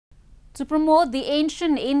To promote the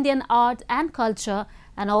ancient Indian art and culture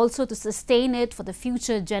and also to sustain it for the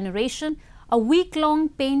future generation, a week-long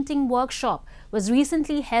painting workshop was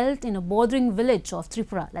recently held in a bordering village of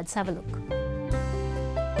Tripura. Let's have a look.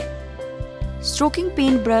 Stroking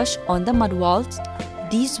paintbrush on the mud walls,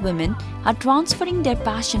 these women are transferring their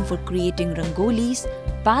passion for creating rangolis,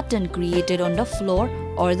 pattern created on the floor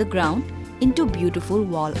or the ground, into beautiful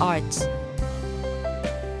wall arts.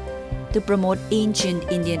 To promote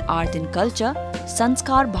ancient Indian art and culture,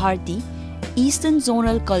 Sanskar Bharti, Eastern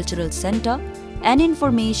Zonal Cultural Centre, and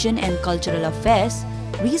Information and Cultural Affairs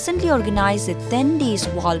recently organized a 10-day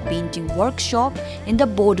wall painting workshop in the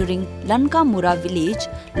bordering Lankamura village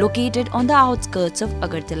located on the outskirts of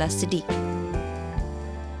Agartala city.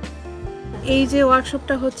 এই যে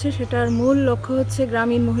ওয়ার্কশপটা হচ্ছে সেটার মূল লক্ষ্য হচ্ছে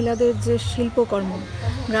গ্রামীণ মহিলাদের যে শিল্পকর্ম,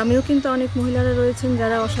 গ্রামেও কিন্তু অনেক মহিলারা রয়েছেন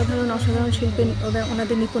যারা অসাধারণ শিল্পে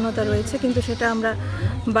ওনাদের নিপুণতা রয়েছে, কিন্তু সেটা আমরা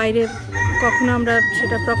বাইরে কখনো আমরা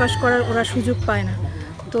সেটা প্রকাশ করার ওরা সুযোগ পায় না।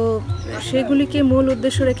 তো সেগুলিকে মূল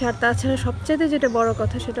উদ্দেশ্য রেখে, আর তাছাড়া সবচেয়ে যেটা বড়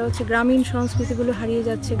কথা সেটা হচ্ছে গ্রামীণ সংস্কৃতিগুলো হারিয়ে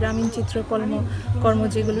যাচ্ছে, গ্রামীণ চিত্রকর্ম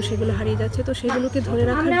যেগুলো সেগুলো হারিয়ে যাচ্ছে। তো সেগুলোকে ধরে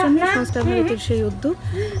রাখার জন্য সংস্কার ভারতীর সেই উদ্যোগ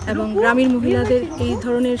এবং গ্রামীণ মহিলাদের এই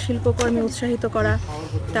ধরনের শিল্পকর্মে উৎসাহিত করা,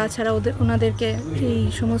 তাছাড়া ওনাদেরকে এই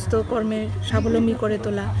সমস্ত কর্মে স্বাবলম্বী করে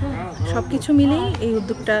তোলা, সব কিছু মিলেই এই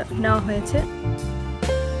উদ্যোগটা নেওয়া হয়েছে।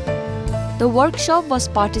 The workshop was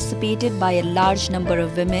participated by a large number of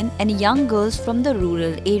women and young girls from the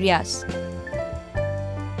rural areas.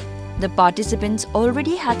 The participants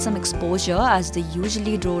already had some exposure as they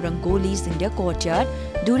usually draw rangolis in their courtyard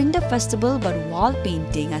during the festival, but wall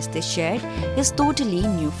painting, as they shared, is totally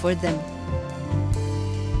new for them.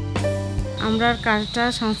 আমরা কাজটা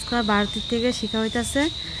সংস্কার ভারতী থেকে শেখা হইতাছে।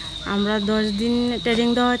 আমরা 10 দিন training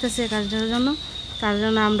দেওয়া হইতাছে কাজটার জন্য। তার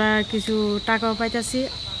জন্য আমরা কিছু টাকাও পাইতাছি,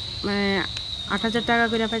 মানে 8000 টাকা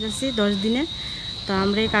করে পাইতেছি 10 দিনে। তো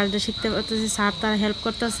আমরা এই কাজটা শিখতে পারতেছি, স্যার তারা হেল্প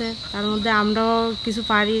করতেছে, তার মধ্যে আমরাও কিছু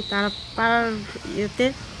পারি, তারা পারার ইয়েতে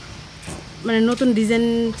মানে নতুন ডিজাইন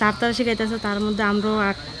স্যার তারা শিখাইতেছে, তার মধ্যে আমরাও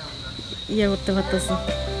ইয়ে করতে পারতেছি।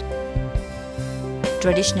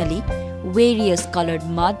 Traditionally, various colored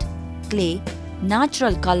mud, clay,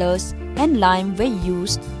 natural colors and lime were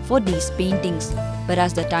used for these paintings, but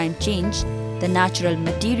as the time changed, the natural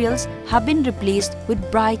materials have been replaced with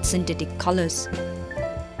bright synthetic colors.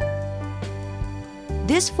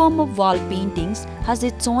 This form of wall paintings has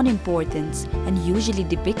its own importance and usually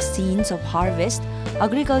depicts scenes of harvest,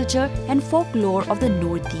 agriculture and folklore of the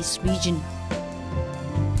northeast region.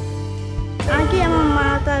 আগে আমার মা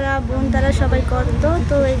তারা বোন তারা সবাই করতো,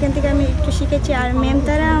 তো এখান থেকে আমি একটু শিখেছি। আর ম্যাম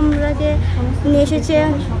তারা আমরাকে নিয়ে এসেছে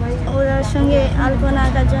ওনার সঙ্গে আলপনা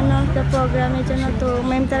আঁকার জন্য, একটা প্রোগ্রামের জন্য, তো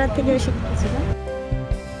ম্যাম তারা থেকেও শিখেছিলাম।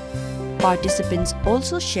 Participants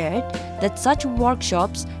also shared that such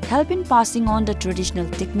workshops help in passing on the traditional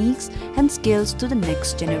techniques and skills to the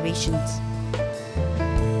next generations.